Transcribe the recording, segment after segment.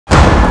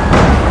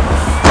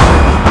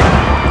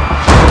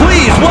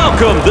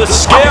welcome the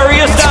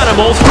scariest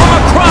animals from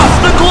across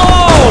the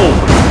globe!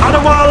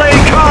 Adewale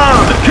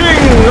Khan,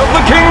 king of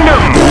the kingdom!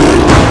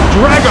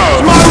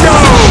 Drago Mogo!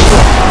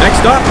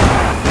 Next up,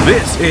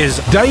 this is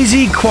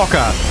Daisy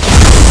Quokka.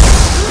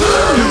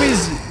 Who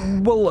is,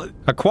 well,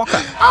 a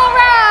quokka.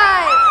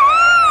 Alright!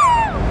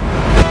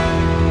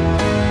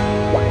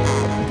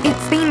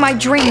 It's been my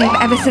dream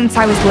ever since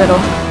I was little.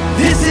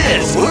 This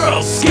is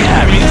World's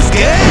Scariest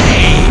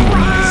Games!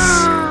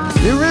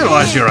 You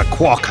realise you're a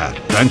quokka,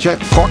 don't you?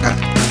 Quokka.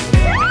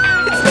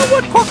 It's not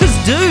what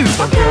quokkas do!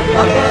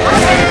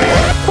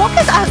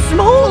 Quokkas are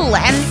small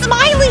and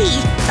smiley.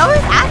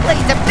 Those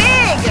athletes are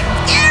big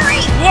and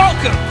scary.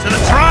 Welcome to the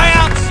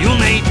tryouts! You'll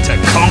need to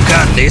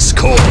conquer this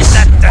course.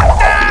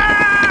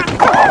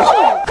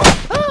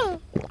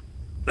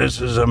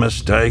 This is a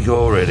mistake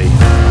already.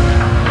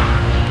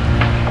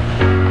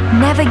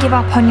 Never give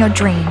up on your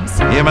dreams.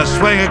 You must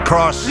swing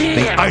across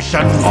the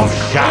ocean of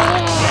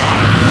sharks.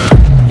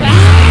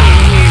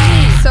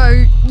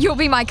 So, you'll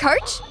be my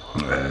coach?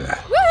 You're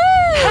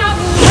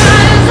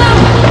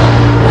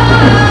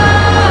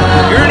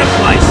in a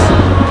place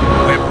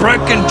where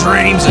broken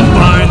dreams and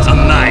bones are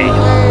made.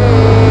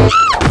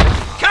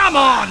 Come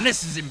on,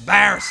 this is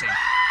embarrassing.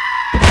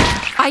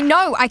 I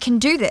know I can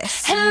do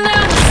this. Here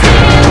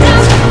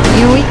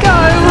we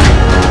go.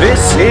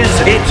 This is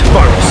it,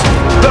 folks.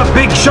 The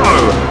big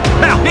show.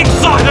 How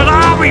excited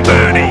are we,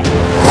 Bernie?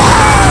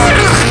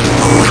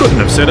 Couldn't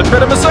have said it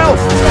better myself.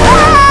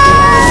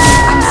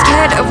 I'm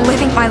scared of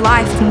living my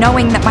life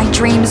knowing that my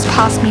dreams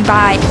pass me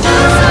by.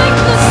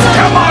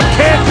 Come on,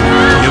 kid!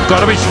 You've got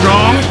to be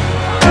strong.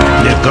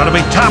 You've got to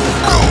be tough.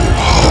 Go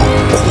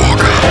home,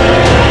 Quokka.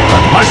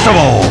 But most of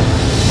all,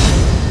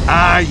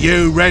 are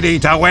you ready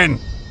to win?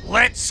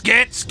 Let's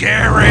get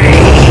scary!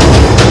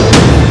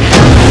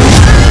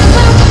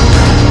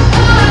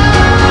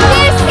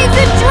 This is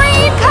a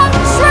dream come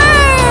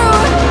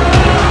true!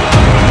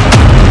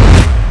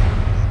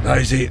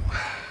 Daisy,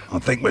 I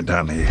think we're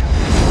done here.